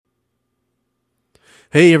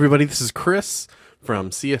Hey everybody, this is Chris from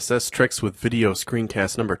CSS Tricks with Video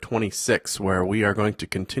Screencast number 26, where we are going to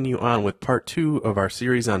continue on with part 2 of our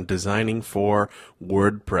series on designing for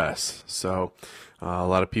WordPress. So a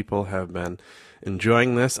lot of people have been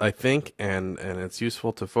enjoying this, I think, and it's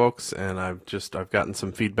useful to folks, and I've gotten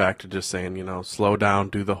some feedback to just saying, slow down,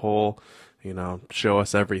 do the whole, show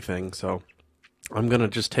us everything. So I'm going to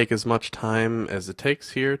just take as much time as it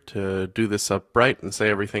takes here to do this upright and say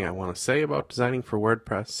everything I want to say about designing for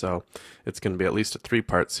WordPress. So it's going to be at least a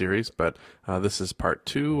 3-part series, but this is part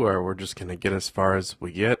 2, where we're just going to get as far as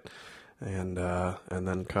we get and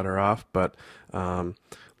then cut her off. But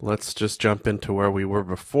let's just jump into where we were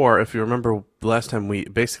before. If you remember, last time we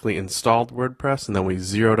basically installed WordPress and then we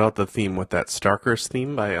zeroed out the theme with that Starkers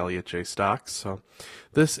theme by Elliot J. Stocks. So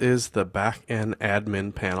this is the back-end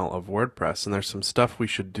admin panel of WordPress, and there's some stuff we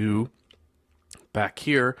should do back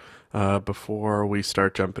here before we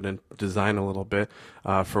start jumping into design a little bit.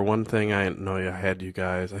 For one thing, I know I had you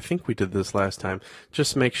guys, I think we did this last time,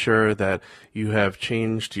 just make sure that you have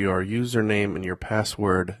changed your username and your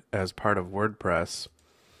password as part of WordPress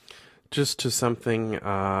just to something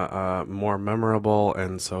more memorable,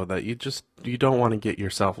 and so that you don't want to get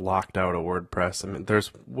yourself locked out of WordPress. I mean,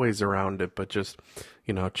 there's ways around it, but just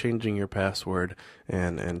changing your password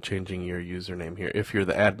and changing your username here. If you're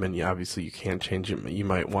the admin, obviously you can't change it. You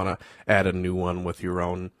might want to add a new one with your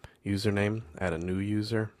own username. Add a new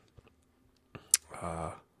user,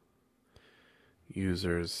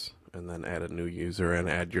 users, and then add a new user and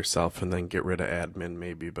add yourself, and then get rid of admin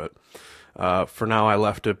maybe. But for now I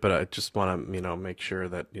left it, but I just want to make sure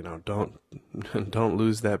that don't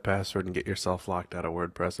lose that password and get yourself locked out of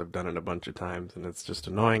WordPress. I've done it a bunch of times and it's just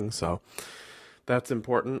annoying, so that's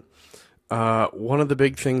important. One of the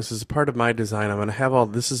big things is part of my design. I'm going to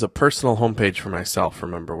have this is a personal homepage for myself.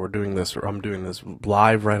 Remember, I'm doing this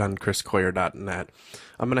live right on chriscoyer.net.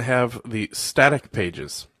 I'm going to have the static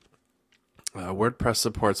pages. WordPress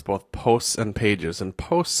supports both posts and pages, and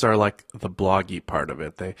posts are like the bloggy part of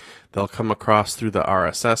it. They'll come across through the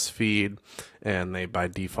RSS feed, and they by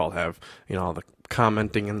default have all the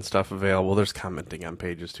commenting and stuff available. There's commenting on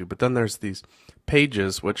pages too, but then there's these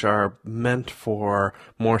pages which are meant for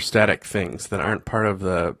more static things that aren't part of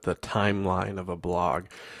the timeline of a blog.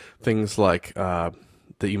 Things like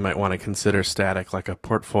that you might want to consider static, like a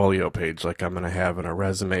portfolio page, like I'm going to have, and a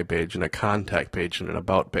resume page, and a contact page, and an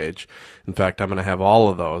about page. In fact, I'm going to have all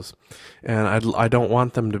of those, and I don't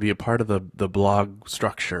want them to be a part of the blog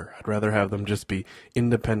structure. I'd rather have them just be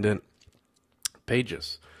independent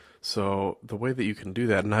pages. So the way that you can do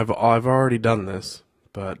that, and I've already done this,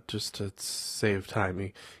 but just to save time,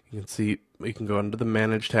 you can see, you can go under the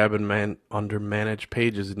Manage tab and under Manage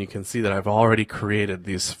Pages, and you can see that I've already created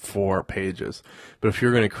these 4 pages. But if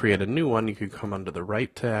you're going to create a new one, you could come under the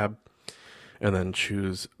Right tab and then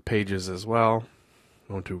choose Pages as well.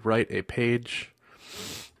 I want to write a page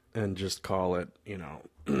and just call it,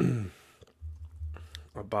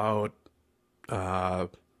 about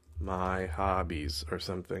my hobbies or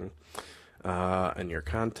something, and your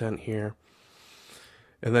content here.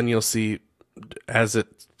 And then you'll see, as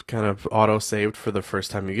it kind of auto-saved for the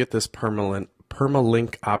first time, you get this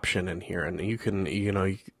permalink option in here, and you can,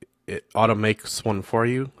 it auto-makes one for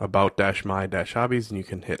you, about-my-hobbies, and you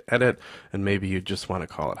can hit edit, and maybe you just want to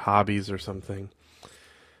call it hobbies or something,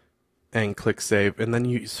 and click save, and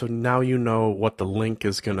then so now you know what the link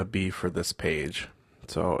is going to be for this page.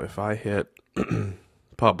 So if I hit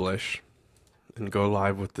publish and go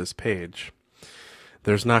live with this page,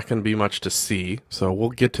 there's not going to be much to see, so we'll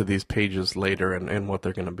get to these pages later and what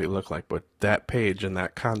they're going to look like, but that page and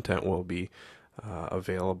that content will be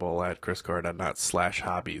available at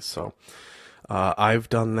chriscoyer.net/hobbies. So I've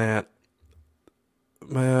done that.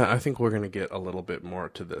 I think we're going to get a little bit more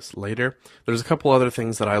to this later. There's a couple other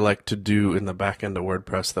things that I like to do in the back end of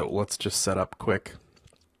WordPress that let's just set up quick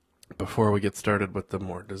before we get started with the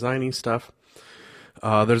more designy stuff.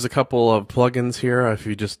 There's a couple of plugins here. If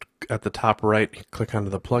you just at the top right click onto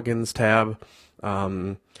the plugins tab,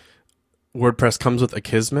 WordPress comes with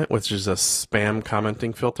Akismet, which is a spam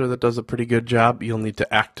commenting filter that does a pretty good job. You'll need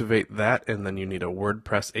to activate that, and then you need a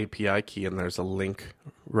WordPress API key, and there's a link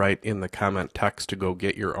right in the comment text to go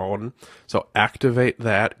get your own. So activate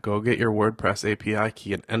that, go get your WordPress API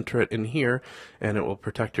key, and enter it in here, and it will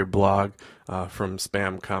protect your blog from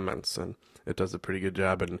spam comments, and it does a pretty good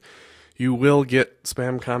job. And you will get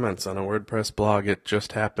spam comments on a WordPress blog. It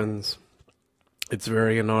just happens. It's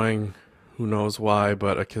very annoying. Who knows why,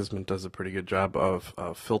 but Akismet does a pretty good job of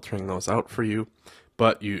filtering those out for you.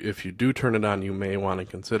 But if you do turn it on, you may want to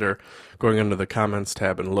consider going under the comments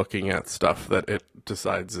tab and looking at stuff that it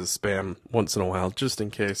decides is spam once in a while, just in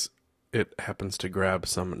case it happens to grab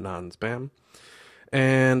some non-spam.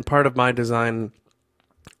 And part of my design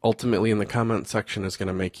ultimately in the comment section is going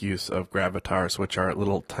to make use of gravatars, which are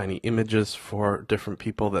little tiny images for different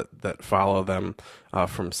people that follow them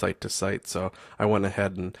from site to site. So I went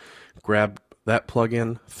ahead and grabbed that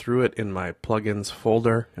plugin, threw it in my plugins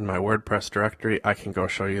folder in my WordPress directory. I can go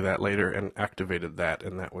show you that later, and activated that,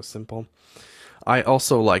 and that was simple. I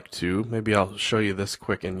also like to, maybe I'll show you this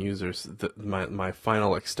quick in users, my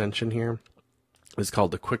final extension here is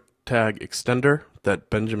called the Quick Tag Extender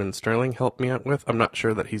that Benjamin Sterling helped me out with. I'm not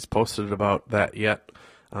sure that he's posted about that yet,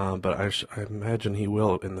 but I imagine he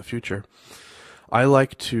will in the future. I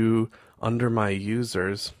like to, under my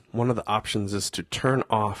users, one of the options is to turn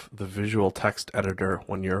off the visual text editor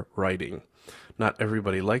when you're writing. Not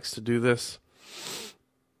everybody likes to do this,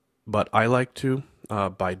 but I like to.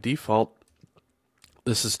 By default,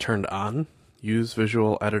 this is turned on. Use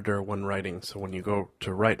visual editor when writing. So when you go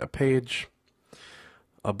to write a page,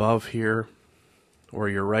 above here where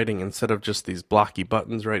you're writing, instead of just these blocky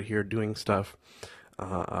buttons right here doing stuff,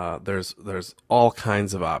 there's all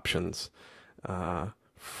kinds of options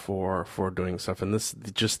for doing stuff, and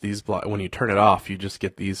when you turn it off, you just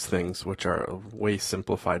get these things, which are a way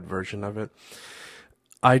simplified version of it.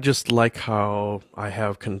 I just like how I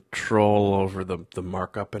have control over the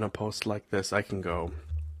markup in a post like this. I can go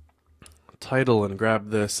title and grab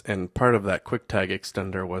this, and part of that quick tag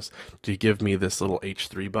extender was to give me this little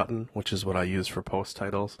H3 button, which is what I use for post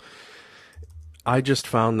titles. I just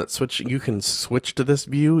found that you can switch to this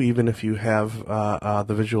view even if you have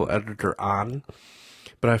the visual editor on,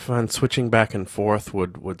 but I find switching back and forth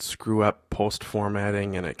would screw up post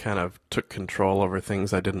formatting, and it kind of took control over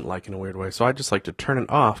things I didn't like in a weird way. So I just like to turn it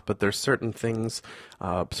off, but there's certain things,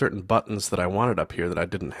 certain buttons that I wanted up here that I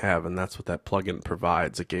didn't have, and that's what that plugin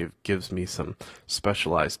provides. It gives me some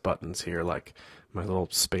specialized buttons here, like my little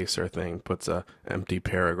spacer thing puts a empty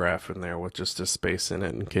paragraph in there with just a space in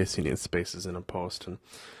it in case you need spaces in a post, and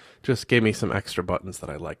just gave me some extra buttons that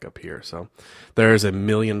I like up here. So there's a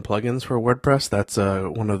million plugins for WordPress. That's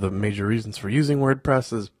one of the major reasons for using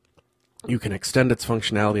WordPress is you can extend its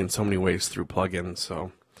functionality in so many ways through plugins.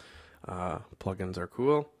 So plugins are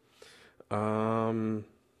cool. One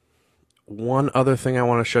other thing I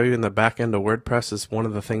want to show you in the back end of WordPress is one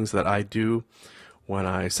of the things that I do when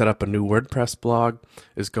I set up a new WordPress blog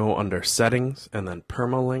is go under settings and then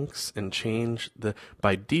permalinks and change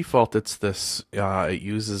by default it's this, it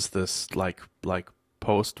uses this like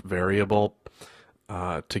post variable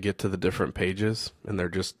to get to the different pages, and they're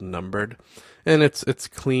just numbered, and it's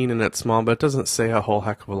clean and it's small, but it doesn't say a whole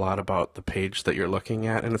heck of a lot about the page that you're looking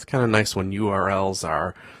at, and it's kind of nice when URLs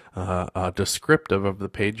are descriptive of the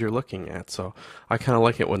page you're looking at. So I kind of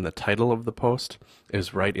like it when the title of the post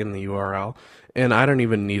is right in the URL, and I don't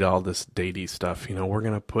even need all this datey stuff. We're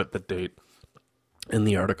going to put the date in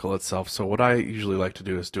the article itself. So what I usually like to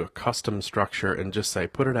do is do a custom structure and just say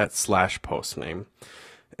put it at /post name,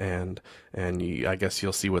 and I guess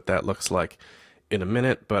you'll see what that looks like in a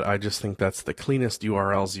minute, but I just think that's the cleanest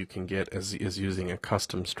URLs you can get is using a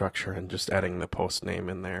custom structure and just adding the post name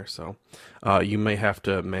in there. So you may have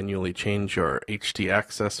to manually change your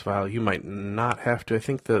htaccess file. You might not have to. I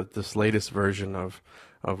think this latest version of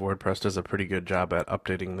WordPress does a pretty good job at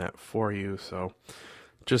updating that for you. So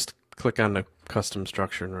just click on the custom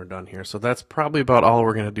structure and we're done here. So that's probably about all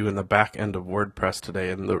we're going to do in the back end of WordPress today,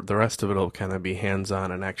 and the rest of it will kind of be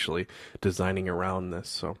hands-on and actually designing around this.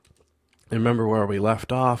 So remember where we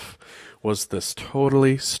left off was this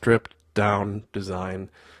totally stripped down design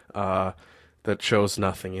that shows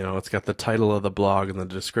nothing. It's got the title of the blog and the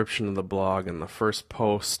description of the blog and the first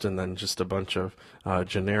post, and then just a bunch of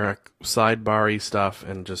generic sidebar-y stuff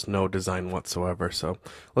and just no design whatsoever. So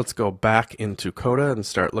let's go back into Coda and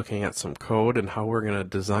start looking at some code and how we're going to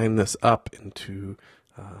design this up into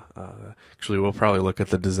actually we'll probably look at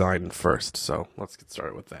the design first. So let's get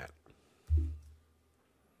started with that.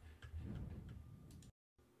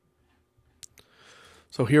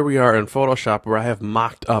 So here we are in Photoshop where I have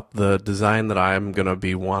mocked up the design that I'm going to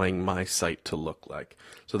be wanting my site to look like.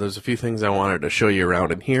 So there's a few things I wanted to show you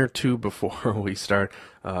around in here too before we start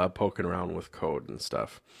poking around with code and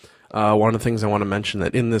stuff. One of the things I want to mention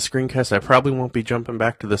that in this screencast I probably won't be jumping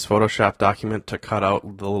back to this Photoshop document to cut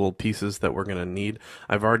out the little pieces that we're going to need.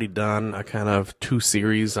 I've already done a kind of 2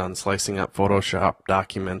 series on slicing up Photoshop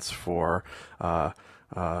documents for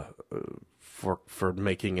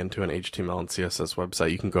making into an HTML and CSS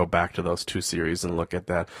website. You can go back to those 2 series and look at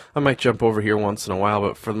that. I might jump over here once in a while,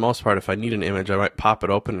 but for the most part, if I need an image, I might pop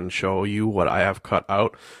it open and show you what I have cut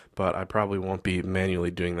out, but I probably won't be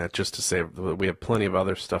manually doing that just to save. We have plenty of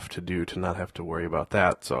other stuff to do to not have to worry about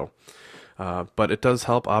that. So But it does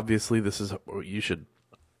help. Obviously, this is you should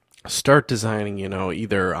start designing,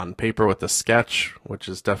 either on paper with a sketch, which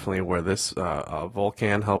is definitely where this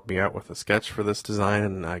Volcan helped me out with a sketch for this design,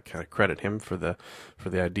 and I kind of credit him for the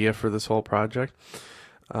idea for this whole project.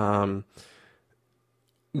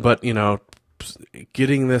 But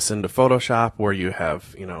getting this into Photoshop where you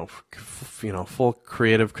have full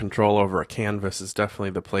creative control over a canvas is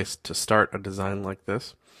definitely the place to start a design like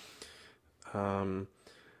this.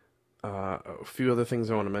 A few other things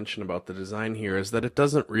I want to mention about the design here is that it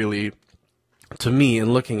doesn't really, to me,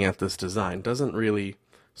 in looking at this design, doesn't really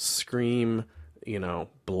scream,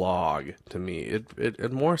 blog to me.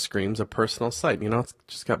 It more screams a personal site. It's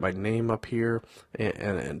just got my name up here,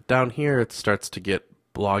 and down here it starts to get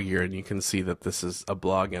bloggier, and you can see that this is a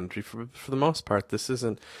blog entry. For the most part, this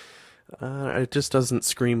isn't. It just doesn't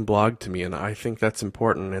scream blog to me, and I think that's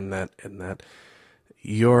important in that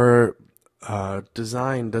your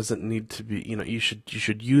design doesn't need to be, you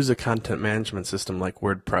should use a content management system like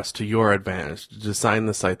WordPress to your advantage to design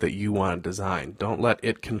the site that you want to design. Don't let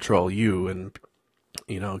it control you and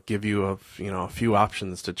give you a few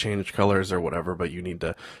options to change colors or whatever, but you need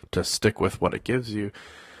to stick with what it gives you.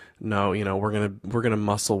 No, we're gonna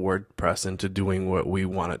muscle WordPress into doing what we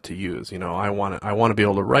want it to use. I want to be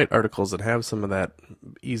able to write articles that have some of that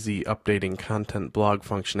easy updating content blog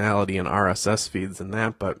functionality and RSS feeds and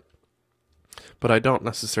that, but I don't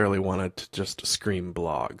necessarily want it to just scream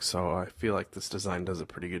blog. So I feel like this design does a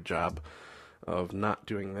pretty good job of not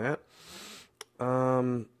doing that.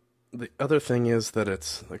 The other thing is that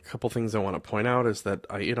it's a couple things I want to point out is that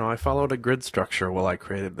I followed a grid structure while I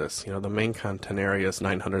created this. The main content area is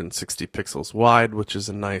 960 pixels wide, which is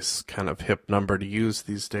a nice kind of hip number to use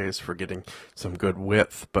these days for getting some good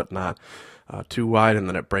width, but not too wide, and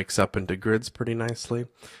then it breaks up into grids pretty nicely.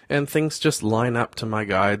 And things just line up to my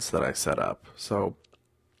guides that I set up. So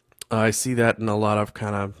I see that in a lot of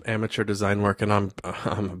kind of amateur design work, and I'm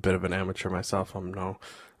a bit of an amateur myself. I'm no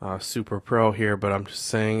super pro here, but I'm just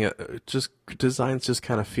saying just designs just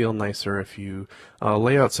kind of feel nicer if you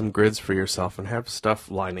lay out some grids for yourself and have stuff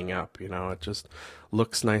lining up. It just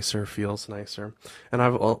looks nicer, feels nicer. And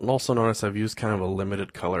I've also noticed I've used kind of a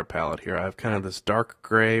limited color palette here. I have kind of this dark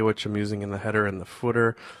gray, which I'm using in the header and the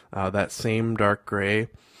footer. That same dark gray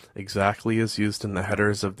exactly is used in the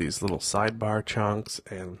headers of these little sidebar chunks,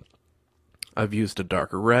 and I've used a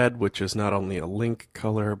darker red, which is not only a link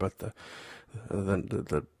color, but the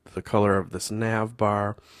color of this nav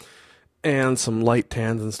bar, and some light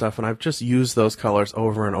tans and stuff, and I've just used those colors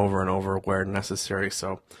over and over and over where necessary.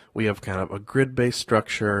 So we have kind of a grid-based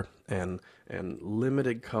structure and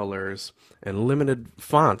limited colors and limited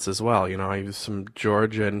fonts as well. I use some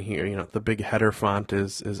Georgia in here. The big header font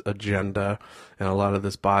is Agenda, and a lot of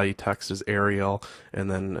this body text is Arial,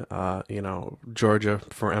 and then Georgia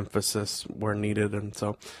for emphasis where needed. And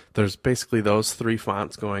so there's basically those three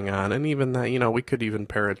fonts going on, and even that, we could even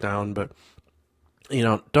pare it down, but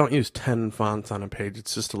don't use 10 fonts on a page.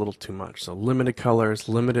 It's just a little too much. So limited colors,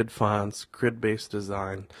 limited fonts, grid-based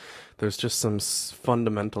design. There's just some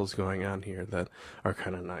fundamentals going on here that are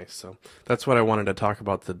kind of nice. So that's what I wanted to talk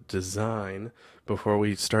about, the design, before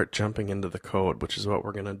we start jumping into the code, which is what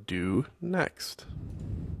we're going to do next.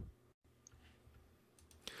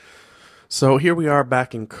 So here we are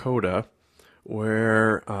back in Coda,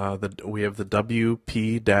 where we have the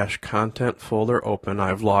WP-content folder open.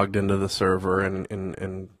 I've logged into the server,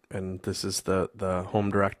 and this is the home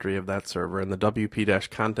directory of that server. In the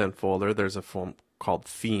WP-content folder, there's a folder called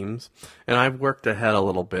Themes, and I've worked ahead a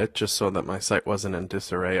little bit just so that my site wasn't in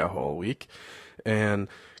disarray a whole week, and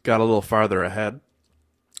got a little farther ahead.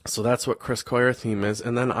 So that's what Chris Coyier theme is,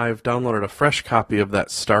 and then I've downloaded a fresh copy of that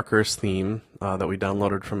Starkers theme that we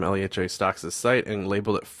downloaded from LEHA Stocks' site and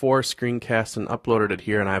labeled it for screencast and uploaded it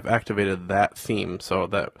here, and I've activated that theme. So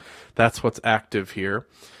that's what's active here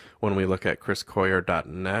when we look at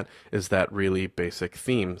chriscoyier.net, is that really basic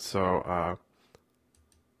theme. So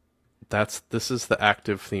this is the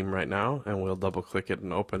active theme right now, and we'll double click it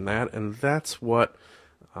and open that, and that's what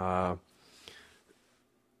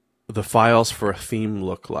the files for a theme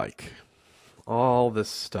look like. All this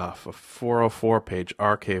stuff, a 404 page,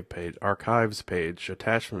 archives page,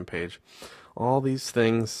 attachment page, all these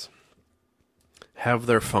things have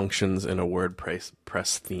their functions in a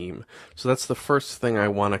WordPress theme. So that's the first thing I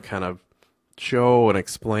want to kind of show and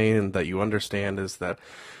explain and that you understand, is that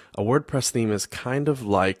a WordPress theme is kind of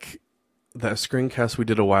like that screencast we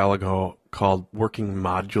did a while ago called Working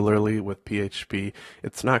Modularly with PHP.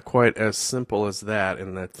 It's not quite as simple as that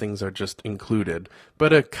in that things are just included,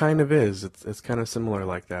 but it kind of is. It's kind of similar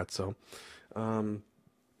like that. So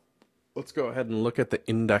let's go ahead and look at the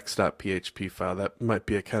index.php file. That might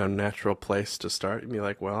be a kind of natural place to start. You'd be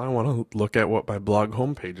like, well, I want to look at what my blog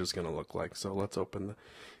homepage is going to look like. So let's open the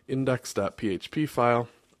index.php file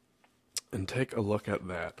and take a look at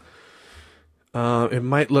that. It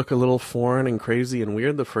might look a little foreign and crazy and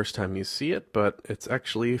weird the first time you see it, but it's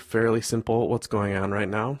actually fairly simple what's going on right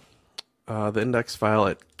now. The index file,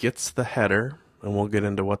 it gets the header, and we'll get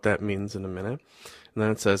into what that means in a minute. And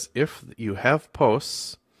then it says, if you have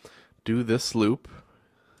posts, do this loop,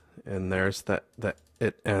 and there's that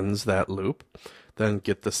it ends that loop. Then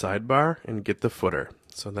get the sidebar and get the footer.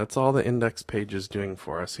 So that's all the index page is doing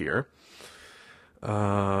for us here.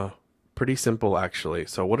 Pretty simple actually.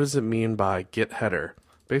 So what does it mean by get header?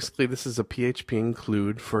 Basically this is a PHP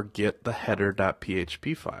include for get the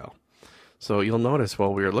header.php file. So you'll notice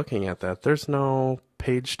while we were looking at that, there's no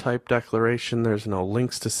page type declaration, there's no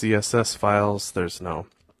links to CSS files, there's no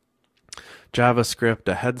JavaScript,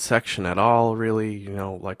 a head section at all, really, you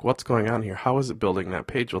know, like what's going on here? How is it building that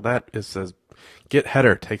page? Well, that is says get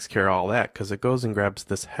header takes care of all that because it goes and grabs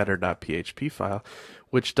this header.php file,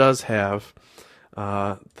 which does have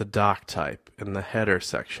the doc type in the header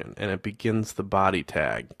section, and it begins the body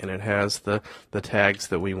tag, and it has the tags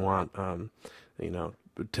that we want, you know,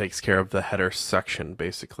 it takes care of the header section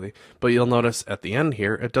basically. But you'll notice at the end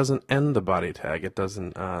here, it doesn't end the body tag, it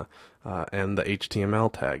doesn't end the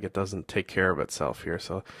HTML tag, it doesn't take care of itself here.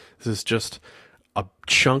 So this is just a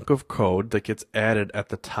chunk of code that gets added at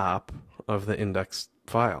the top of the index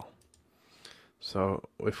file. So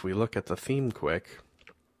if we look at the theme quick,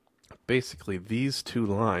 basically these two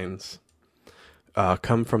lines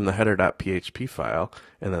come from the header.php file,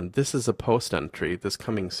 and then this is a post entry, this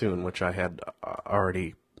coming soon, which I had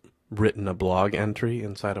already written a blog entry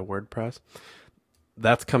inside of WordPress.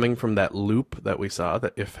 That's coming from that loop that we saw,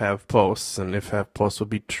 that if have posts, and if have posts would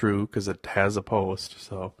be true because it has a post,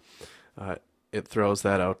 so it throws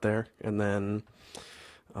that out there. And then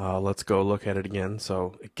let's go look at it again.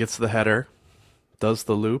 So it gets the header, does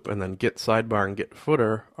the loop, and then get sidebar and get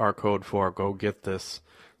footer are code for go get this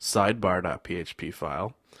sidebar.php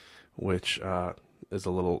file, which is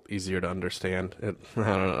a little easier to understand. It, I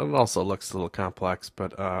don't know, it also looks a little complex,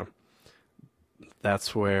 but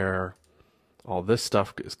that's where all this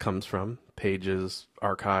stuff comes from. Pages,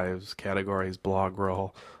 archives, categories, blog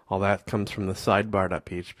roll, all that comes from the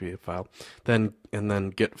sidebar.php file. And then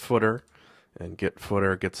get footer, and get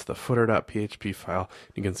footer gets the footer.php file.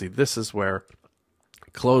 You can see this is where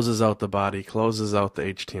it closes out the body, closes out the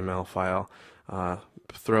HTML file,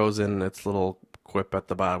 throws in its little quip at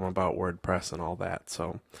the bottom about WordPress and all that.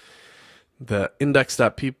 So the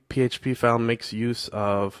index.php file makes use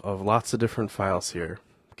of lots of different files here.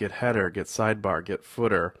 Get header, get sidebar, get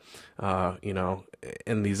footer, you know,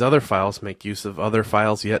 and these other files make use of other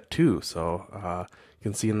files yet too. So you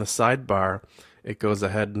can see in the sidebar, it goes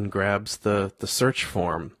ahead and grabs the search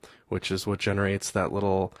form, which is what generates that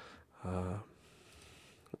little,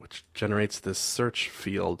 which generates this search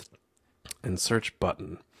field and search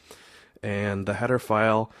button. And the header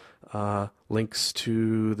file links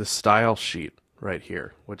to the style sheet right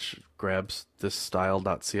here, which grabs this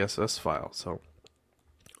style.css file. So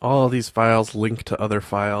all of these files link to other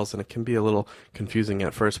files, and it can be a little confusing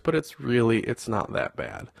at first, but it's not that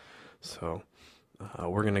bad. So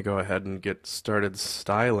we're going to go ahead and get started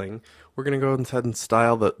styling. We're going to go ahead and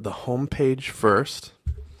style the home page first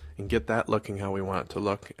and get that looking how we want it to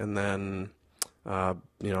look, and then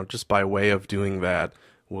you know, just by way of doing that,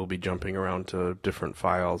 we'll be jumping around to different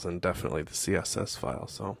files and definitely the CSS file.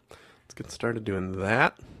 So let's get started doing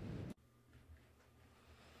that.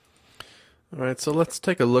 Alright, so let's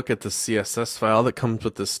take a look at the CSS file that comes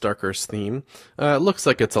with this Starker's theme. It looks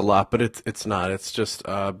like it's a lot, but it's not. It's just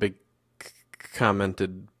a big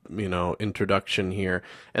commented, you know, introduction here,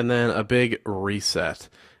 and then a big reset.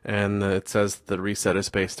 And it says the reset is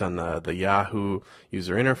based on the Yahoo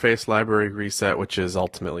user interface library reset, which is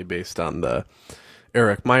ultimately based on the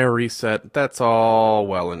Eric Meyer reset. That's all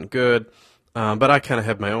well and good, but I kind of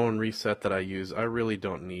have my own reset that I use. I really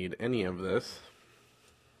don't need any of this.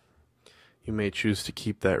 You may choose to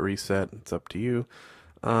keep that reset. It's up to you.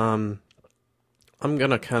 I'm going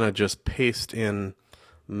to kind of just paste in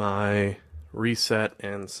my reset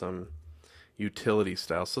and some utility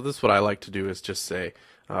styles. So this is what I like to do, is just say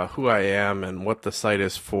who I am and what the site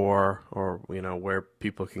is for, or you know, where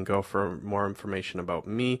people can go for more information about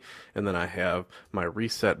me. And then I have my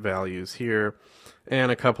reset values here and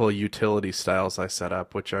a couple of utility styles I set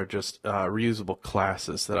up, which are just reusable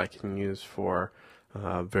classes that I can use for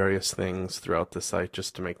various things throughout the site,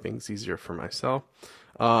 just to make things easier for myself.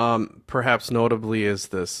 Perhaps notably is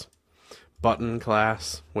this button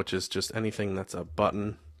class, which is just anything that's a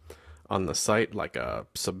button on the site, like a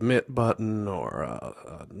submit button or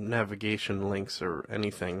navigation links or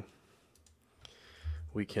anything,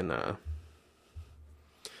 we can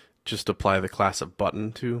just apply the class of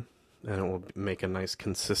button to, and it will make a nice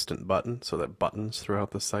consistent button so that buttons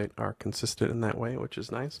throughout the site are consistent in that way, which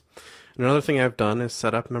is nice. Another thing I've done is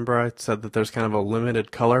set up, remember I said that there's kind of a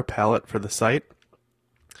limited color palette for the site?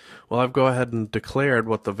 Well, I've go ahead and declared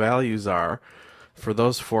what the values are for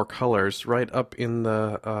those 4 colors right up in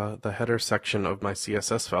the header section of my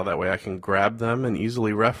CSS file. That way I can grab them and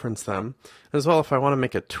easily reference them. As well, if I want to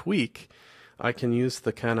make a tweak, I can use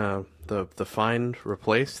the kind of the find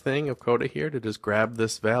replace thing of Coda here to just grab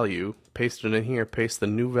this value, paste it in here, paste the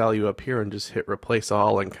new value up here, and just hit replace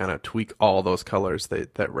all and kind of tweak all those colors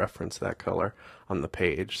that reference that color on the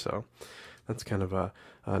page. So that's kind of a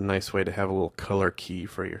nice way to have a little color key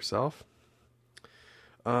for yourself.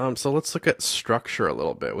 So let's look at structure a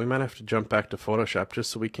little bit. We might have to jump back to Photoshop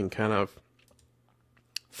just so we can kind of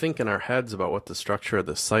think in our heads about what the structure of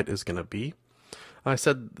the site is going to be. I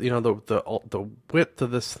said, you know, the width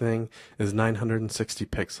of this thing is 960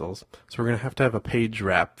 pixels. So we're going to have a page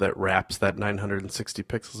wrap that wraps that 960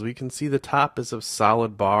 pixels. We can see the top is a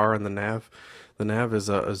solid bar, and the nav is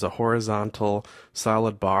a horizontal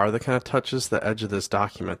solid bar that kind of touches the edge of this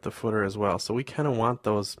document, the footer as well. So we kind of want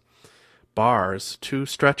those bars to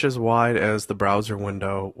stretch as wide as the browser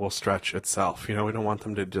window will stretch itself. You know, we don't want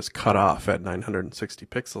them to just cut off at 960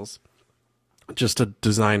 pixels. Just a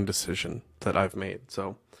design decision that I've made.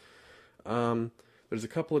 So there's a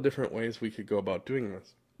couple of different ways we could go about doing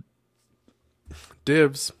this.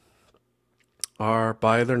 Divs are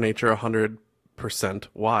by their nature 100%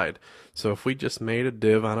 wide. So if we just made a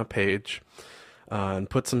div on a page and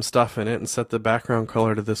put some stuff in it and set the background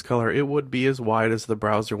color to this color, it would be as wide as the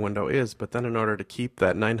browser window is. But then in order to keep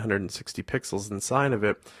that 960 pixels inside of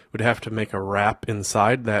it, we'd have to make a wrap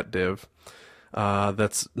inside that div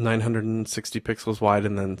that's 960 pixels wide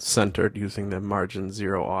and then centered using the margin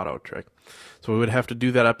 0 auto trick. So we would have to do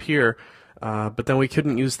that up here, but then we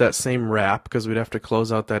couldn't use that same wrap because we'd have to close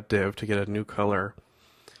out that div to get a new color,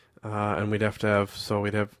 and we'd have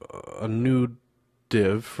a new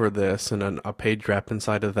div for this and a page wrap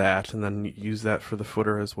inside of that, and then use that for the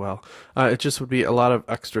footer as well. It just would be a lot of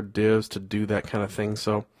extra divs to do that kind of thing.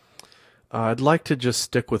 So I'd like to just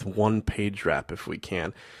stick with one page wrap if we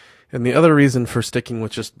can. And the other reason for sticking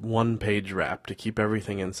with just one page wrap to keep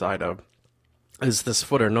everything inside of is this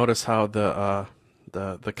footer. Notice how the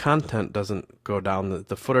content doesn't go down.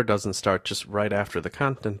 The footer doesn't start just right after the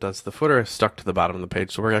content does. The footer is stuck to the bottom of the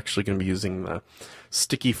page. So we're actually going to be using the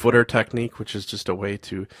sticky footer technique, which is just a way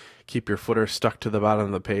to keep your footer stuck to the bottom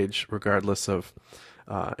of the page regardless of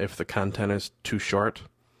if the content is too short.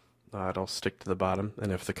 It'll stick to the bottom,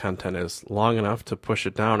 and if the content is long enough to push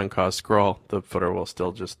it down and cause scroll, the footer will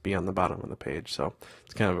still just be on the bottom of the page. So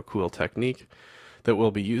it's kind of a cool technique that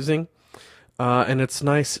we'll be using, and it's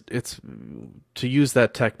nice. It's to use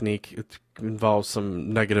that technique. It involves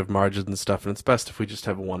some negative margins and stuff, and it's best if we just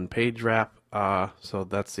have one page wrap. So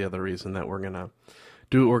that's the other reason that we're gonna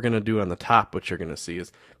do what we're gonna do on the top. What you're gonna see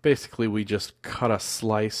is basically we just cut a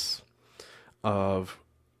slice of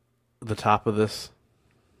the top of this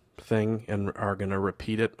thing and are going to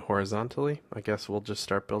repeat it horizontally. I guess we'll just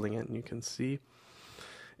start building it, and you can see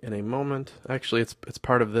in a moment. Actually, it's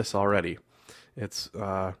part of this already. It's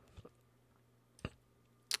the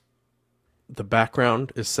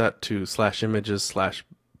background is set to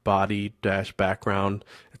 /images/body-background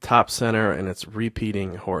top center, and it's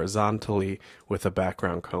repeating horizontally with a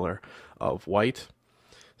background color of white.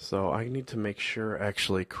 So I need to make sure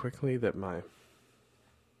actually quickly that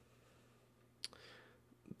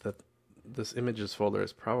this images folder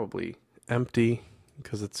is probably empty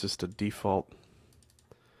because it's just a default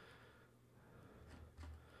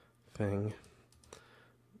thing.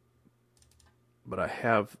 But I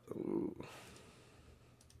have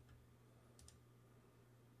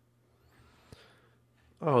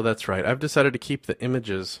oh, that's right. I've decided to keep the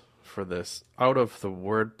images for this out of the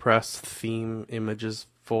WordPress theme images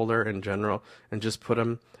folder in general and just put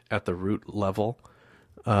them at the root level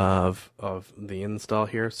of the install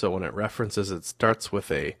here. So when it references, it starts with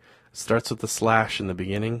the slash in the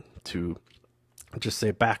beginning to just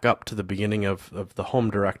say back up to the beginning of the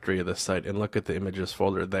home directory of the site and look at the images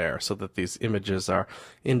folder there, so that these images are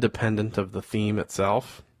independent of the theme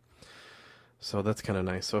itself. So that's kind of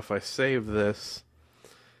nice. So if I save this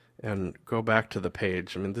and go back to the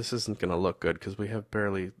page, I mean, this isn't going to look good because we have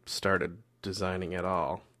barely started designing at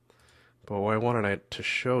all. But what I wanted to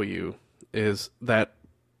show you is that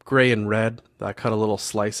gray and red that I cut a little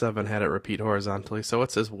slice of and had it repeat horizontally. So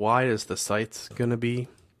it's as wide as the site's going to be.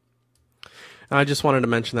 I just wanted to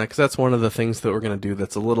mention that because that's one of the things that we're going to do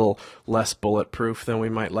that's a little less bulletproof than we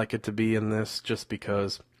might like it to be in this, just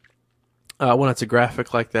because when it's a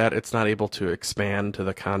graphic like that, it's not able to expand to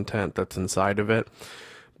the content that's inside of it.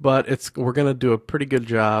 But we're going to do a pretty good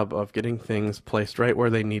job of getting things placed right where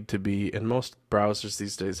they need to be. And most browsers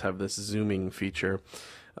these days have this zooming feature,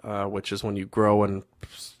 which is when you grow and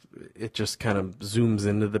it just kind of zooms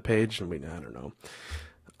into the page. And I don't know.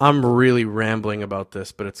 I'm really rambling about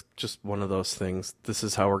this, but it's just one of those things. This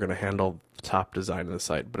is how we're going to handle the top design of the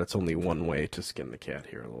site, but it's only one way to skin the cat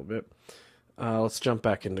here a little bit. Let's jump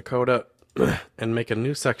back into Coda and make a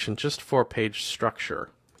new section just for page structure,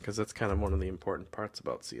 because that's kind of one of the important parts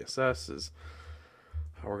about CSS is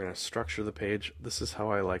how we're going to structure the page. This is how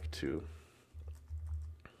I like to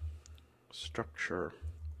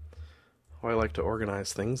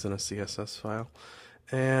organize things in a CSS file.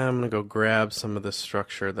 And I'm going to go grab some of this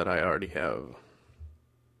structure that I already have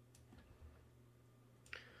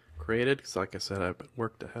created, because like I said, I've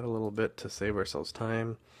worked ahead a little bit to save ourselves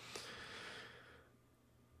time.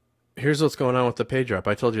 Here's what's going on with the page wrap.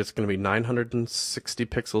 I told you it's going to be 960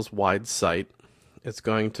 pixels wide site. It's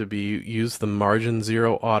going to use the margin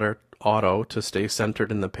 0 auto to stay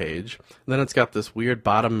centered in the page. And then it's got this weird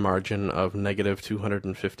bottom margin of negative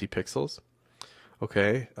 250 pixels.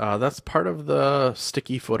 Okay, that's part of the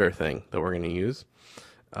sticky footer thing that we're going to use.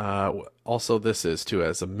 Also, this is too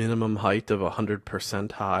as a minimum height of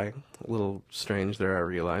 100% high. A little strange there, I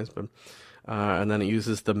realize, but and then it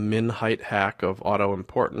uses the min height hack of auto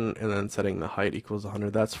important, and then setting the height equals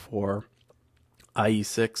 100. That's for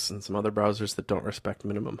IE6 and some other browsers that don't respect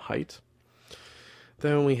minimum height.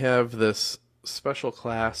 Then we have this special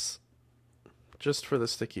class just for the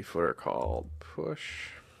sticky footer called push.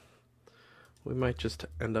 We might just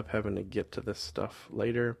end up having to get to this stuff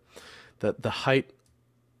later. That the height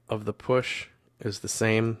of the push is the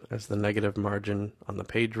same as the negative margin on the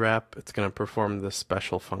page wrap. It's going to perform this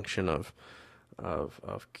special function of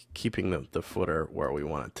keeping the footer where we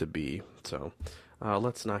want it to be. So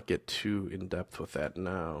let's not get too in depth with that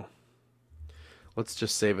now. Let's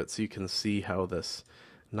just save it so you can see how this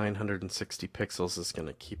 960 pixels is going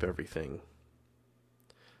to keep everything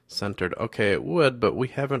centered. Okay, it would, but we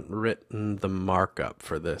haven't written the markup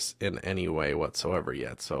for this in any way whatsoever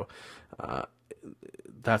yet. So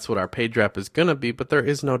that's what our page wrap is going to be, but there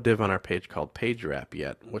is no div on our page called page wrap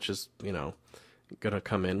yet, which is, going to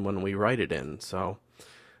come in when we write it in. So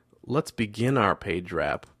let's begin our page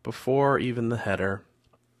wrap before even the header.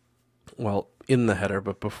 Well, in the header,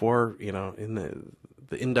 but before, in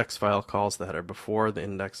the index file calls the header, before the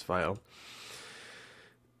index file.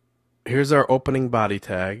 Here's our opening body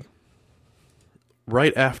tag.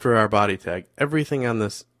 Right after our body tag, everything on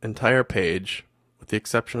this entire page, with the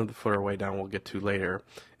exception of the footer way down we'll get to later,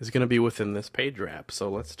 is going to be within this page wrap. So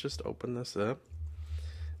let's just open this up,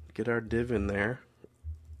 get our div in there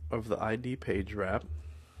of the ID page wrap,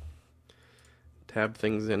 tab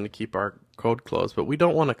things in to keep our code closed, but we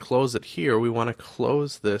don't want to close it here. We want to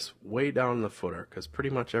close this way down the footer, because pretty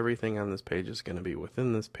much everything on this page is going to be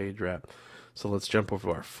within this page wrap. So let's jump over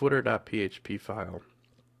to our footer.php file,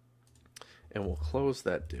 and we'll close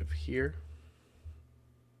that div here.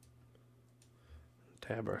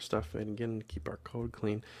 Tab our stuff in again to keep our code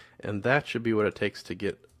clean, and that should be what it takes to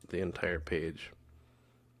get the entire page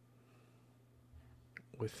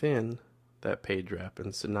within that page wrap.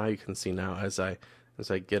 And so now you can see now as I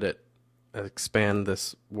get it, expand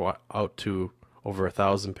this out to over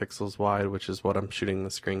 1,000 pixels wide, which is what I'm shooting the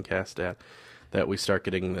screencast at, that we start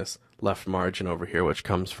getting this left margin over here, which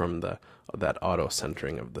comes from that auto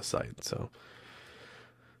centering of the site. So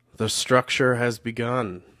the structure has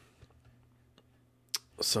begun.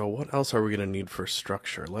 So what else are we going to need for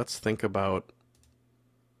structure? Let's think about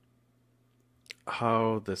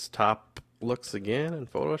how this top looks again in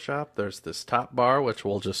Photoshop. There's this top bar, which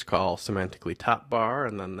we'll just call semantically top bar,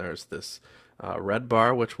 and then there's this red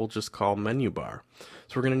bar, which we'll just call menu bar.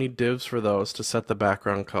 So we're going to need divs for those to set the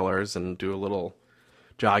background colors and do a little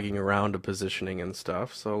jogging around of positioning and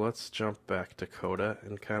stuff. So let's jump back to Coda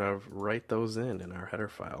and kind of write those in our header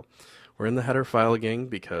file. We're in the header file again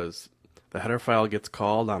because the header file gets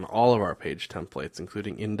called on all of our page templates,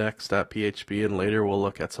 including index.php, and later we'll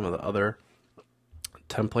look at some of the other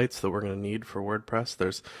templates that we're going to need for WordPress.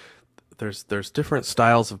 There's different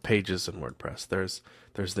styles of pages in WordPress.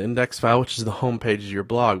 There's the index file, which is the home page of your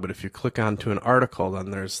blog, but if you click onto an article,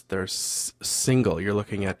 then there's single. You're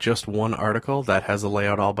looking at just one article that has a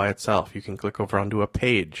layout all by itself. You can click over onto a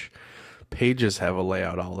page, pages have a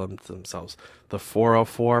layout all themselves. The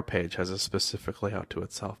 404 page has a specific layout to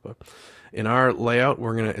itself, but in our layout,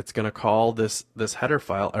 it's gonna call this header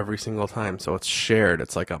file every single time, so it's shared.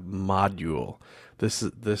 It's like a module.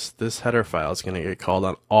 This header file is gonna get called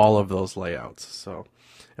on all of those layouts. So,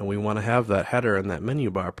 and we want to have that header and that menu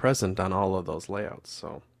bar present on all of those layouts.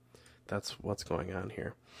 So that's what's going on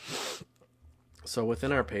here. So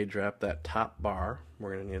within our page wrap, that top bar,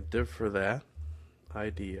 we're gonna need a div for that,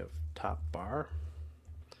 ID of top bar,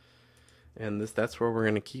 and that's where we're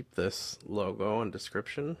gonna keep this logo and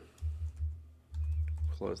description.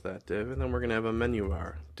 Close that div, and then we're going to have a menu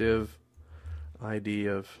bar, div ID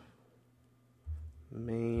of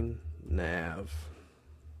main nav.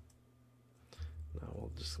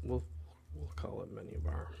 Now we'll call it menu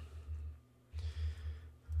bar.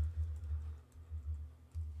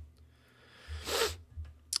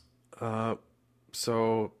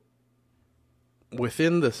 So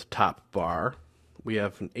within this top bar, we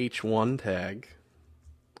have an H1 tag,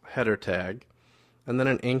 header tag, and then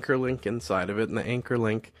an anchor link inside of it, and the anchor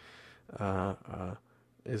link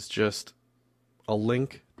is just a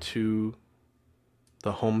link to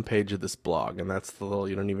the home page of this blog, and that's the little,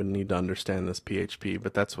 you don't even need to understand this PHP,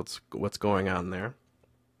 but that's what's going on there.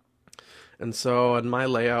 And so in my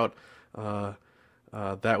layout,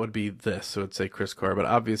 that would be this, so it would say Chris Core, but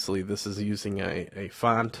obviously this is using a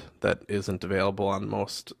font that isn't available on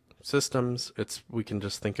most systems. We can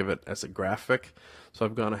just think of it as a graphic. So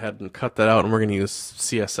I've gone ahead and cut that out, and we're going to use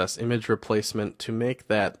CSS image replacement to make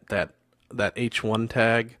that H1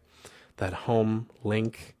 tag, that home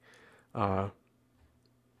link,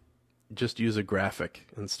 just use a graphic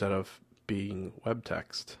instead of being web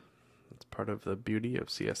text. That's part of the beauty of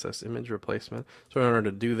CSS image replacement. So in order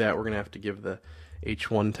to do that, we're going to have to give the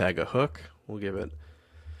H1 tag a hook. We'll give it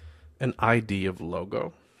an ID of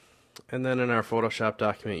logo. And then in our Photoshop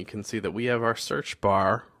document, you can see that we have our search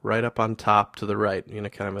bar right up on top to the right,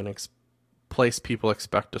 kind of an place people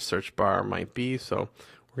expect a search bar might be. So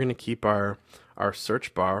we're going to keep our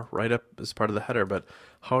search bar right up as part of the header, but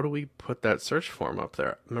how do we put that search form up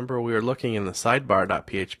there? Remember, we were looking in the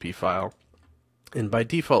sidebar.php file, and by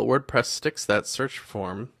default, WordPress sticks that search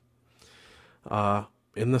form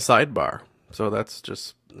in the sidebar. So that's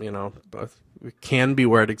just, it can be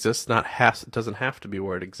where it exists, it doesn't have to be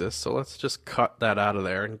where it exists. So let's just cut that out of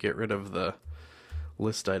there and get rid of the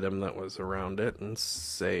list item that was around it and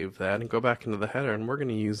save that and go back into the header, and we're going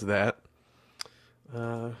to use that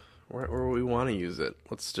where we want to use it.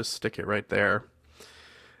 Let's just stick it right there.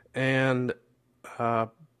 And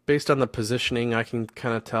based on the positioning, I can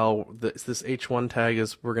kind of tell that this H1 tag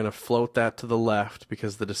we're going to float that to the left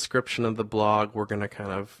because the description of the blog, we're going to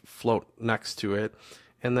kind of float next to it.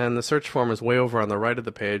 And then the search form is way over on the right of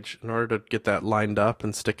the page. In order to get that lined up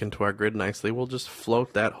and stick into our grid nicely, we'll just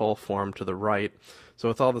float that whole form to the right. So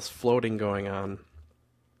with all this floating going on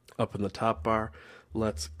up in the top bar,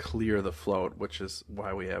 let's clear the float, which is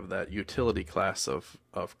why we have that utility class of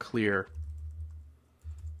clear,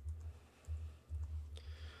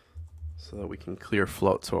 so that we can clear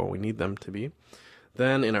floats where we need them to be.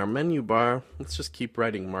 Then in our menu bar, let's just keep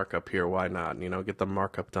writing markup here. Why not? Get the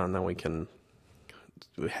markup done, then we can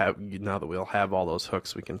now that we'll have all those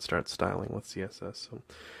hooks, we can start styling with CSS.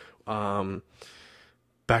 So,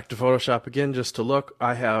 back to Photoshop again, just to look.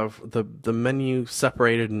 I have the menu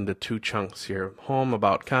separated into two chunks here: home,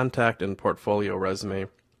 about, contact, and portfolio resume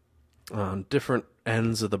on different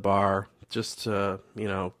ends of the bar, just to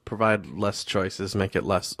provide less choices, make it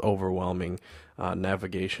less overwhelming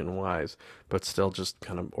navigation wise, but still just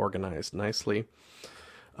kind of organized nicely.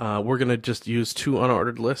 We're going to just use two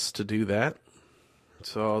unordered lists to do that.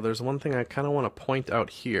 So there's one thing I kind of want to point out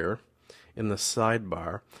here in the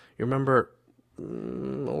sidebar. You remember,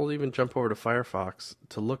 we'll even jump over to Firefox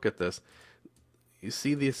to look at this. You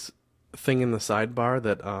see this thing in the sidebar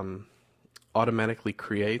that automatically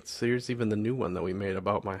creates? Here's even the new one that we made,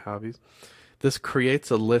 about my hobbies. This creates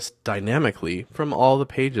a list dynamically from all the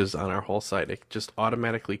pages on our whole site. It just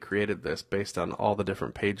automatically created this based on all the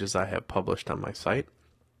different pages I have published on my site.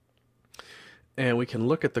 And we can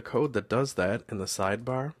look at the code that does that in the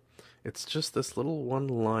sidebar. It's just this little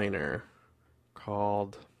one-liner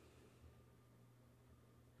called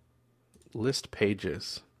list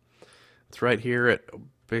pages. It's right here. It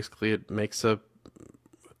puts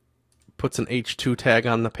an H2 tag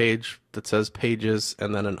on the page that says pages,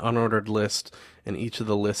 and then an unordered list, and each of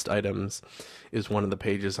the list items is one of the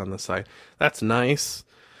pages on the site. That's nice.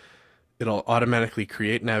 It'll automatically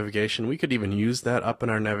create navigation. We could even use that up in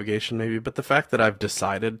our navigation maybe, but the fact that I've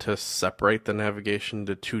decided to separate the navigation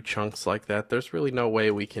to two chunks like that, there's really no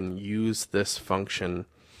way we can use this function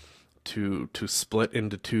to split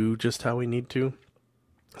into two just how we need to.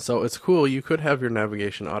 So it's cool. You could have your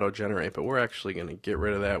navigation auto-generate, but we're actually going to get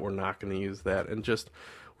rid of that. We're not going to use that, and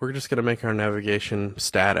we're just going to make our navigation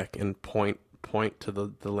static and point to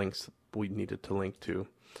the links we needed to link to,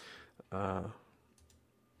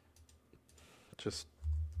 just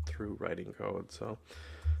through writing code. So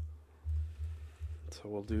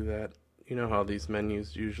we'll do that. You know how these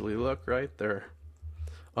menus usually look, right? They're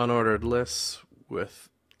unordered lists with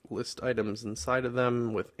list items inside of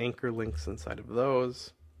them, with anchor links inside of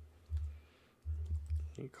those.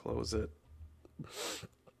 You close it.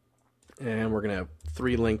 And we're going to have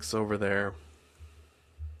 3 links over there.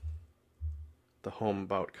 The home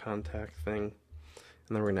about contact thing. And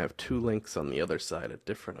then we're going to have 2 links on the other side, a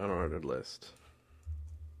different unordered list,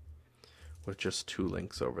 with just 2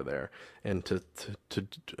 links over there. And to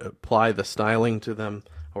apply the styling to them,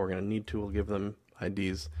 we're going to need to, we'll give them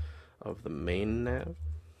IDs of the main nav.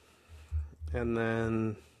 And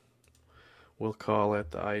then we'll call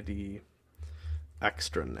it the ID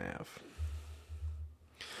extra nav.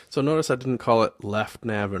 So notice I didn't call it left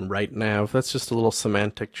nav and right nav. That's just a little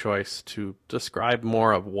semantic choice to describe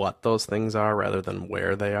more of what those things are rather than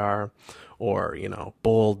where they are, or, you know,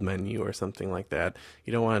 bold menu or something like that.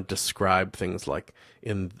 You don't want to describe things like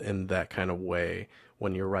in that kind of way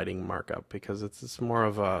when you're writing markup, because it's more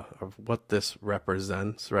of what this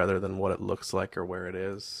represents rather than what it looks like or where it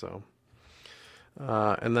is. So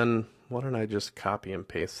and then why don't I just copy and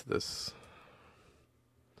paste this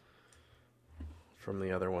from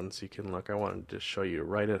the other one so you can look. I wanted to show you to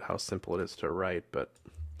write it, how simple it is to write, but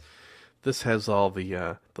this has all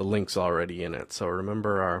the links already in it. So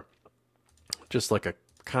remember our, just like a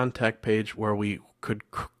contact page where we could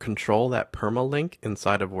control that permalink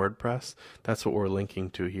inside of WordPress, that's what we're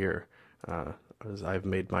linking to here. As I've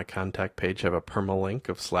made my contact page have a permalink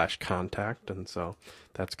of /contact, and so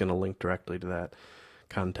that's going to link directly to that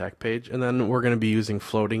contact page. And then we're going to be using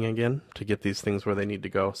floating again to get these things where they need to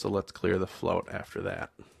go, so let's clear the float after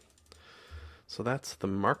that. So that's the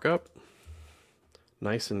markup,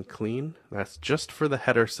 nice and clean. That's just for the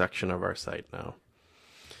header section of our site now.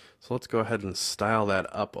 So let's go ahead and style that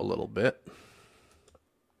up a little bit,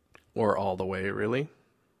 or all the way really.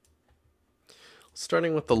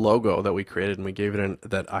 Starting with the logo that we created, and we gave it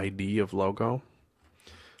that ID of logo.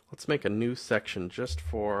 Let's make a new section just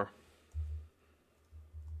for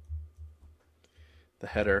the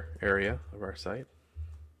header area of our site.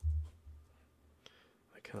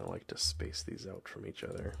 I kind of like to space these out from each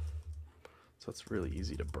other, so it's really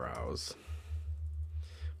easy to browse.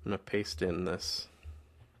 I'm going to paste in this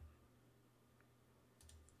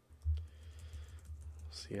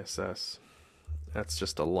CSS. That's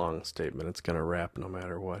just a long statement. It's going to wrap no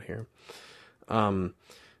matter what here. So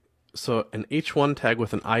an H1 tag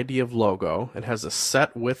with an ID of logo. It has a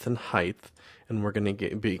set width and height, and we're going to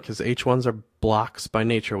get, because H1s are blocks by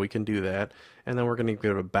nature, we can do that. And then we're going to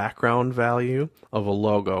give a background value of a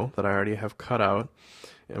logo that I already have cut out,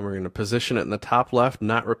 and we're going to position it in the top left,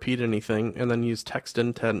 not repeat anything, and then use text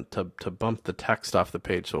intent to bump the text off the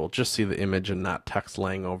page, so we'll just see the image and not text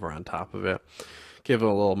laying over on top of it. Give it a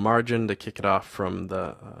little margin to kick it off from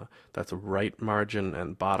the that's a right margin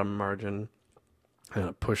and bottom margin,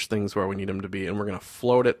 and push things where we need them to be. And we're going to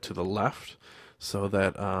float it to the left so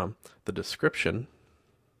that the description,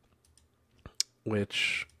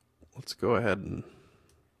 which let's go ahead and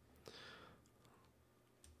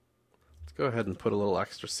put a little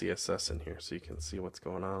extra CSS in here so you can see what's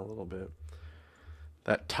going on a little bit.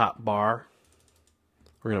 That top bar,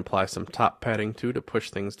 we're going to apply some top padding to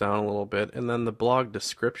push things down a little bit. And then the blog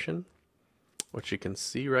description, which you can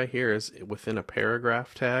see right here, is within a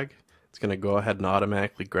paragraph tag. It's going to go ahead and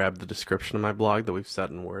automatically grab the description of my blog that we've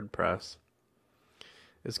set in WordPress.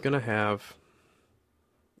 It's going to have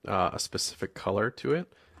a specific color to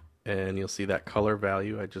it, and you'll see that color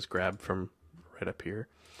value I just grabbed from right up here.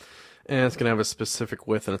 And it's going to have a specific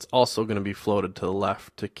width, and it's also going to be floated to the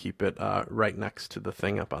left to keep it right next to the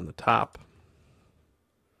thing up on the top.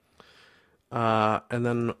 And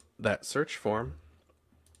then that search form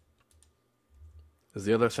is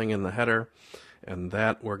the other thing in the header, and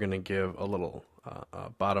that we're going to give a little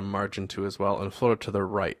bottom margin to as well, and float it to the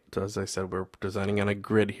right. As I said, we're designing on a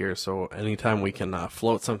grid here, so anytime we can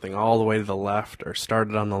float something all the way to the left, or start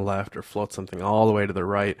it on the left, or float something all the way to the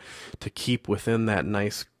right to keep within that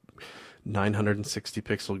nice 960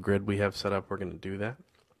 pixel grid we have set up, we're going to do that.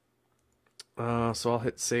 So I'll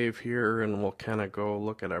hit save here, and we'll kind of go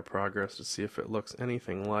look at our progress to see if it looks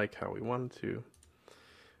anything like how we want to.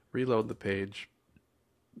 Reload the page.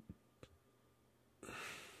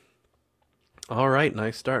 All right,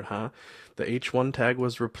 nice start, huh? The H1 tag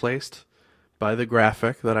was replaced by the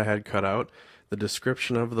graphic that I had cut out. The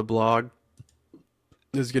description of the blog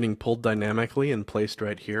is getting pulled dynamically and placed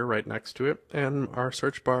right here, right next to it, and our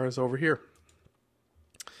search bar is over here.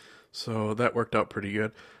 So that worked out pretty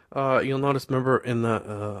good. You'll notice, remember, in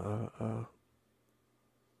the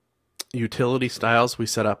utility styles, we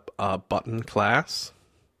set up a button class,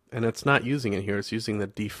 and it's not using it here. It's using the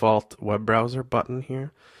default web browser button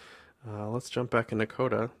here. Let's jump back into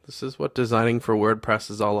Coda. This is what designing for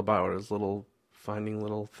WordPress is all about, is finding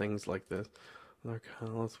little things like this.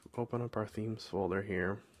 Let's open up our themes folder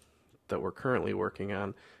here that we're currently working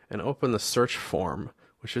on and open the search form,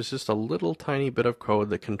 which is just a little tiny bit of code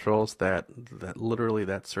that controls literally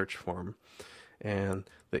that search form. And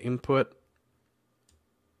the input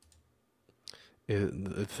is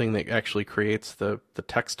the thing that actually creates the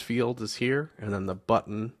text field is here, and then the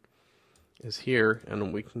button is here,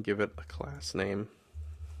 and we can give it a class name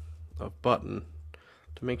of button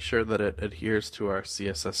to make sure that it adheres to our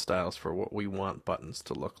CSS styles for what we want buttons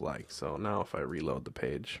to look like. So now if I reload the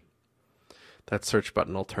page, that search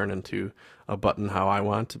button will turn into a button how I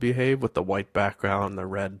want it to behave, with the white background, the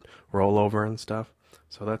red rollover and stuff.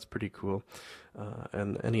 So that's pretty cool.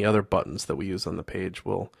 And any other buttons that we use on the page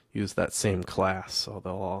will use that same class, so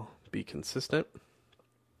they'll all be consistent.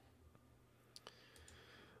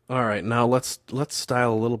 All right, now let's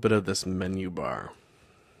style a little bit of this menu bar.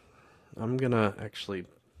 I'm gonna actually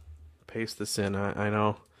paste this in. I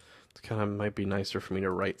know it kind of might be nicer for me to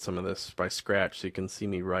write some of this by scratch so you can see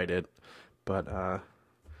me write it, but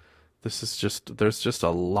there's just a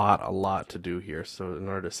lot to do here. So in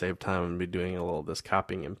order to save time, I'm gonna be doing a little of this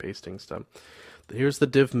copying and pasting stuff. Here's the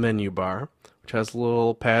div menu bar, which has a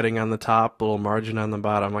little padding on the top, a little margin on the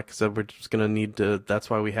bottom. Like I said, we're just going to need to, that's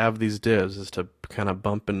why we have these divs, is to kind of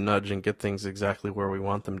bump and nudge and get things exactly where we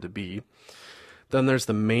want them to be. Then there's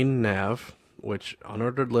the main nav, which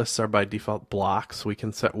unordered lists are by default blocks. We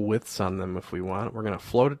can set widths on them if we want. We're going to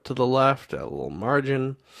float it to the left, add a little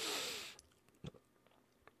margin.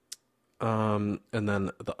 And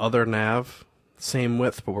then the other nav, same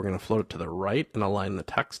width, but we're going to float it to the right and align the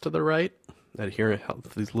text to the right.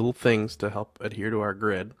 These little things to help adhere to our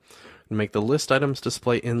grid. And make the list items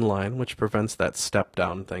display inline, which prevents that step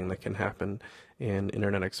down thing that can happen in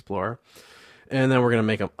Internet Explorer. And then we're going to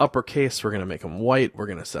make them uppercase, we're going to make them white, we're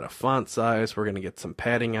going to set a font size, we're going to get some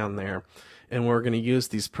padding on there, and we're going to use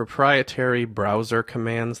these proprietary browser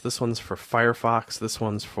commands. This one's for Firefox, this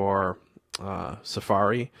one's for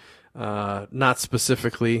Safari. Not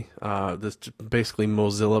specifically, this basically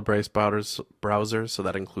Mozilla-based browsers, so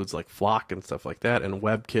that includes like Flock and stuff like that, and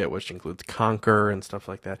WebKit, which includes Conquer and stuff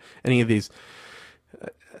like that. Any of these,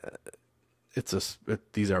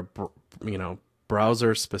 these are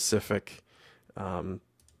browser-specific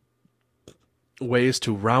ways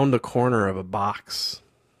to round a corner of a box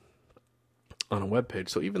on a web page.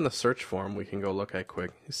 So even the search form we can go look at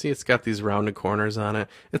quick. You see it's got these rounded corners on it.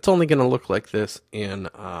 It's only going to look like this in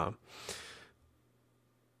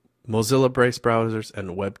Mozilla-based browsers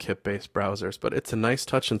and WebKit-based browsers, but it's a nice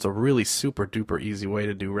touch, and it's a really super duper easy way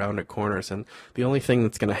to do rounded corners. And the only thing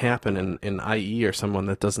that's going to happen in IE or someone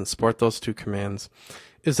that doesn't support those two commands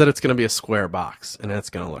is that it's going to be a square box, and it's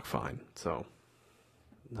going to look fine. So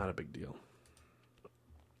not a big deal.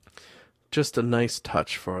 Just a nice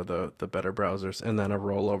touch for the better browsers, and then a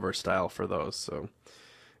rollover style for those. So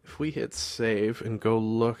if we hit save and go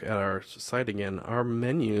look at our site again, our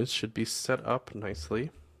menus should be set up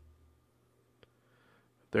nicely.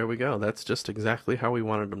 There we go. That's just exactly how we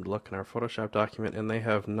wanted them to look in our Photoshop document, and they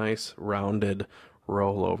have nice rounded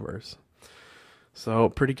rollovers. So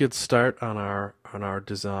pretty good start on our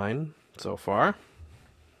design so far.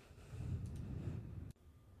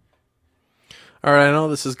 All right, I know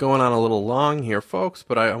this is going on a little long here, folks,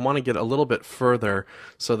 but I want to get a little bit further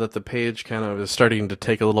so that the page kind of is starting to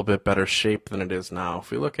take a little bit better shape than it is now. If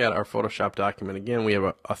we look at our Photoshop document again, we have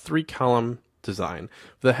a 3-column design.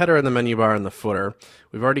 The header and the menu bar and the footer.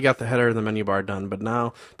 We've already got the header and the menu bar done, but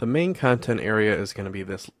now the main content area is going to be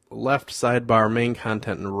this left sidebar, main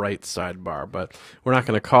content, and right sidebar. But we're not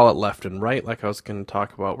going to call it left and right like I was going to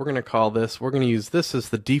talk about. We're going to use this as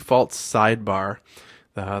the default sidebar.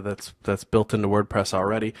 That's built into WordPress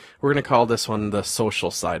already. We're going to call this one the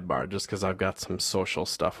social sidebar, just because I've got some social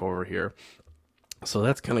stuff over here. So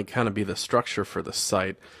that's going to kind of be the structure for the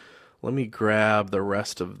site. Let me grab the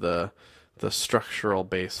rest of the structural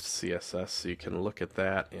based CSS so you can look at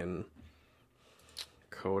that in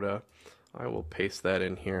Coda. I will paste that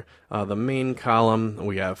in here. The main column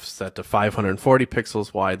we have set to 540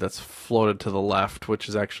 pixels wide. That's floated to the left, which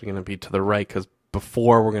is actually going to be to the right, because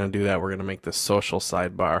before we're going to do that, we're going to make this social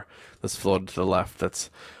sidebar that's floated to the left. That's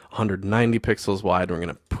 190 pixels wide. We're going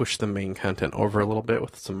to push the main content over a little bit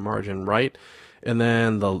with some margin right. And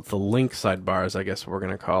then the link sidebars, I guess we're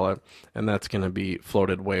going to call it, and that's going to be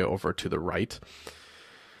floated way over to the right.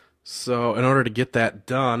 So in order to get that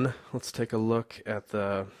done, let's take a look at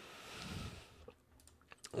the,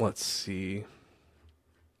 let's see,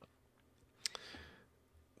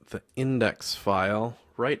 the index file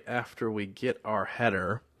right after we get our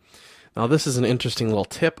header. Now this is an interesting little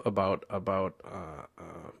tip about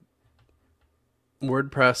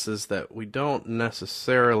WordPress, is that we don't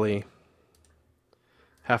necessarily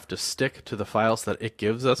have to stick to the files that it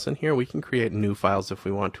gives us in here. We can create new files if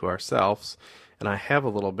we want to ourselves. And I have a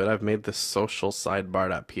little bit. I've made this social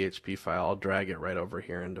sidebar.php file. I'll drag it right over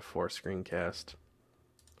here into 4Screencast.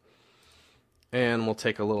 And we'll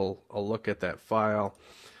take a look at that file.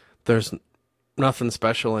 There's nothing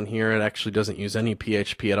special in here. It actually doesn't use any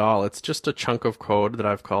PHP at all. It's just a chunk of code that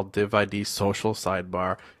I've called div ID social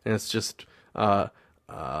sidebar, and it's just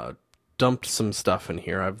dumped some stuff in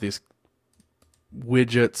here. I have these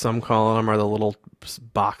widgets, I'm calling them, are the little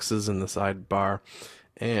boxes in the sidebar,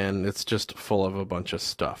 and it's just full of a bunch of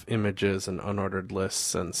stuff, images and unordered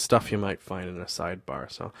lists and stuff you might find in a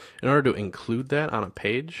sidebar. So in order to include that on a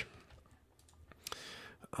page,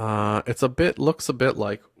 looks a bit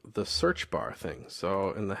like the search bar thing.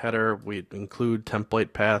 So in the header, we include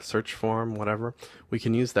template path, search form, whatever. We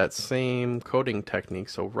can use that same coding technique.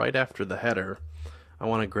 So right after the header, I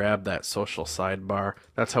want to grab that social sidebar.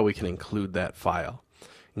 That's how we can include that file.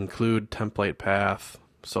 Include template path,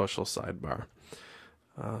 social sidebar.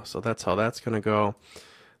 So that's how that's going to go.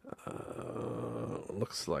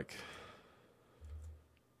 Looks like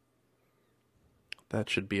that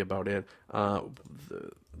should be about it.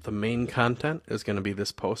 The main content is going to be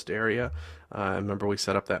this post area. Remember we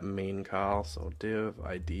set up that main col, so div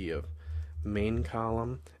ID of main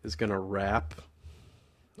column is going to wrap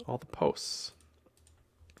all the posts.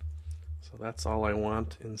 So that's all I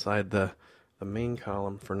want inside the main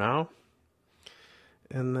column for now.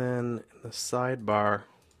 And then in the sidebar,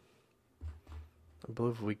 I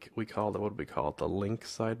believe we called it, what did we call it? The link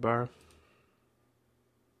sidebar.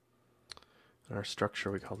 In our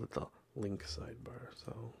structure, we called it the link sidebar.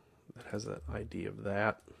 So that has an ID of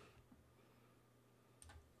that.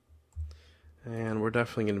 And we're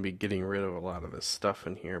definitely going to be getting rid of a lot of this stuff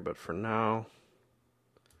in here, but for now,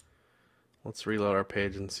 let's reload our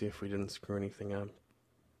page and see if we didn't screw anything up.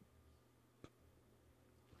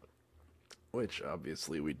 Which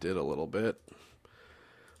obviously we did a little bit.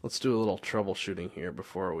 Let's do a little troubleshooting here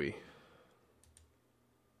before we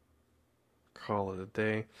call it a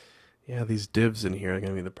day. Yeah, these divs in here are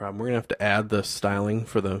going to be the problem. We're going to have to add the styling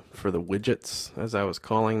for the widgets, as I was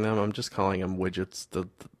calling them. I'm just calling them widgets. The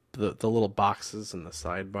little boxes in the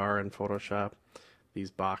sidebar in Photoshop.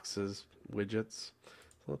 These boxes, widgets.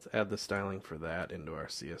 So let's add the styling for that into our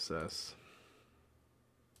CSS.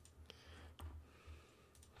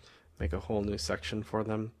 Make a whole new section for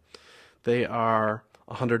them. They are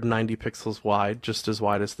 190 pixels wide, just as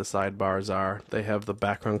wide as the sidebars are. They have the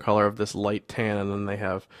background color of this light tan, and then they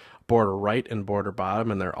have border right and border bottom,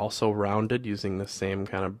 and they're also rounded using the same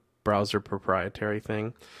kind of browser proprietary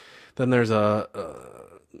thing. Then there's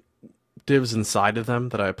divs inside of them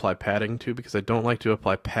that I apply padding to, because I don't like to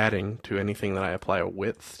apply padding to anything that I apply a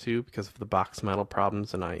width to because of the box model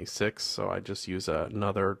problems in IE6, so I just use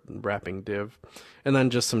another wrapping div. And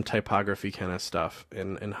then just some typography kind of stuff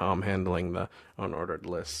in how I'm handling the unordered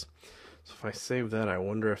lists. So if I save that, I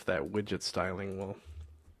wonder if that widget styling will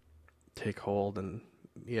take hold. And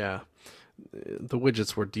yeah, the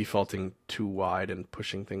widgets were defaulting too wide and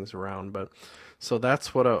pushing things around, but so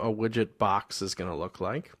that's what a widget box is going to look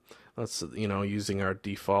like. Let's, using our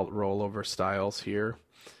default rollover styles here.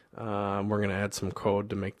 We're going to add some code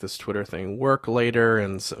to make this Twitter thing work later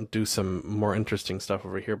and do some more interesting stuff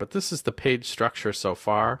over here. But this is the page structure so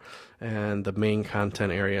far, and the main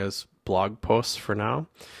content area is blog posts for now.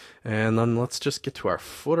 And then let's just get to our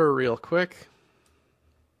footer real quick,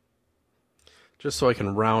 just so I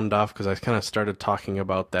can round off, because I kind of started talking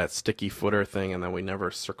about that sticky footer thing and then we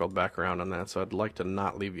never circled back around on that. So I'd like to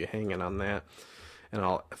not leave you hanging on that. And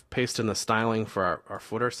I'll paste in the styling for our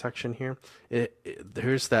footer section here.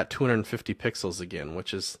 Here's that 250 pixels again,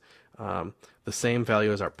 which is the same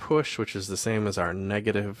value as our push, which is the same as our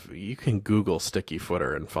negative. You can Google sticky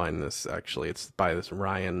footer and find this. Actually, it's by this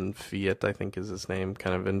Ryan Fiat, I think is his name,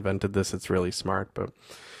 kind of invented this. It's really smart. But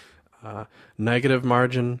negative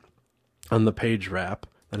margin on the page wrap,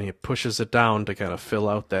 and he pushes it down to kind of fill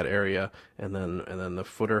out that area, and then the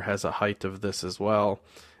footer has a height of this as well.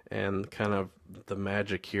 And kind of the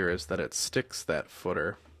magic here is that it sticks that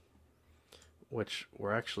footer, which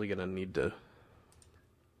we're actually going to need to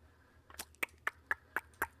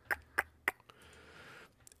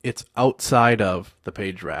it's outside of the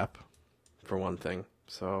page wrap, for one thing.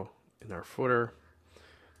 So in our footer,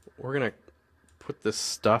 we're going to put this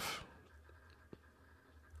stuff,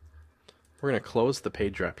 we're going to close the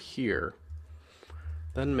page wrap here,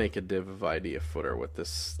 then make a div of ID of footer with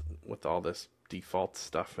this, with all this default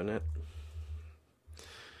stuff in it.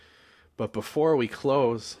 But before we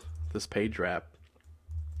close this page wrap,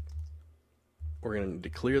 we're going to need to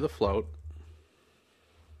clear the float,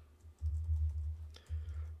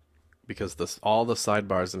 because all the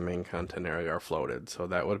sidebars in main content area are floated, so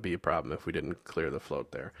that would be a problem if we didn't clear the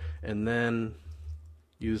float there. And then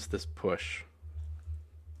use this push,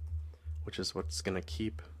 which is what's going to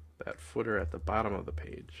keep that footer at the bottom of the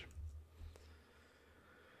page.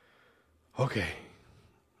 Okay,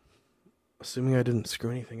 assuming I didn't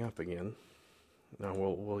screw anything up again, now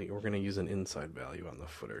we're going to use an inside value on the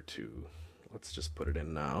footer too. Let's just put it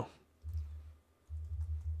in now.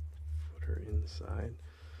 Footer inside.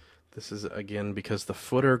 This is, again, because the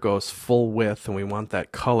footer goes full width and we want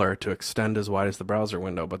that color to extend as wide as the browser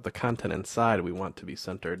window, but the content inside we want to be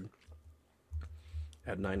centered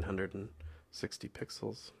at 960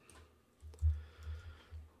 pixels.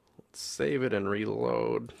 Let's save it and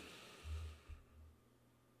reload.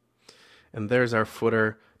 And there's our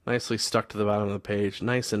footer, nicely stuck to the bottom of the page,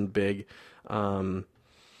 nice and big.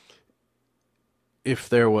 If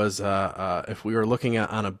there was, if we were looking at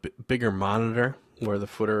on a bigger monitor, where the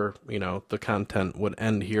footer, you know, the content would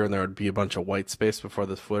end here and there would be a bunch of white space before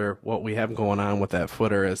the footer, what we have going on with that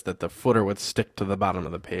footer is that the footer would stick to the bottom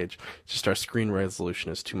of the page. Just our screen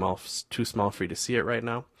resolution is too small for you to see it right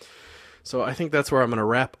now. So I think that's where I'm going to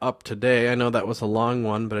wrap up today. I know that was a long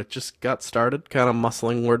one, but it just got started, kind of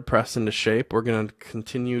muscling WordPress into shape. We're going to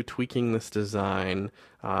continue tweaking this design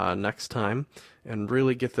next time and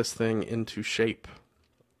really get this thing into shape.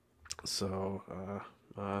 So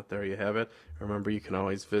there you have it. Remember, you can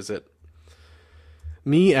always visit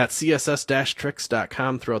me at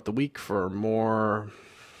css-tricks.com throughout the week for more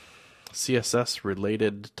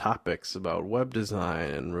CSS-related topics about web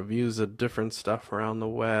design and reviews of different stuff around the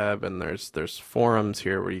web. And there's forums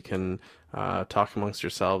here where you can talk amongst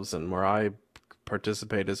yourselves, and where I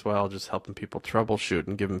participate as well, just helping people troubleshoot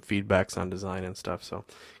and give them feedbacks on design and stuff. So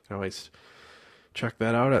you can always check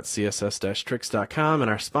that out at css-tricks.com.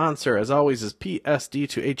 And our sponsor, as always, is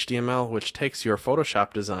PSD2HTML, which takes your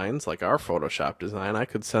Photoshop designs, like our Photoshop design. I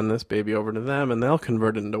could send this baby over to them, and they'll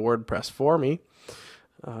convert it into WordPress for me.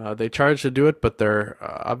 They charge to do it, but they're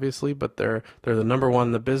obviously, but they're the #1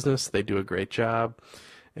 in the business. They do a great job,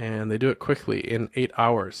 and they do it quickly in 8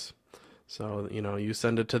 hours. So, you know, you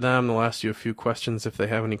send it to them. They'll ask you a few questions if they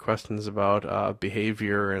have any questions about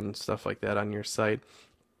behavior and stuff like that on your site.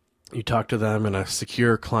 You talk to them in a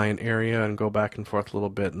secure client area and go back and forth a little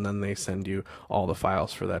bit, and then they send you all the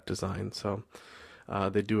files for that design. So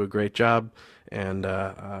they do a great job, and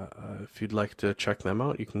if you'd like to check them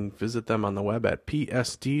out, you can visit them on the web at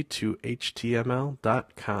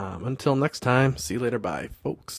psd2html.com. Until next time, see you later. Bye, folks.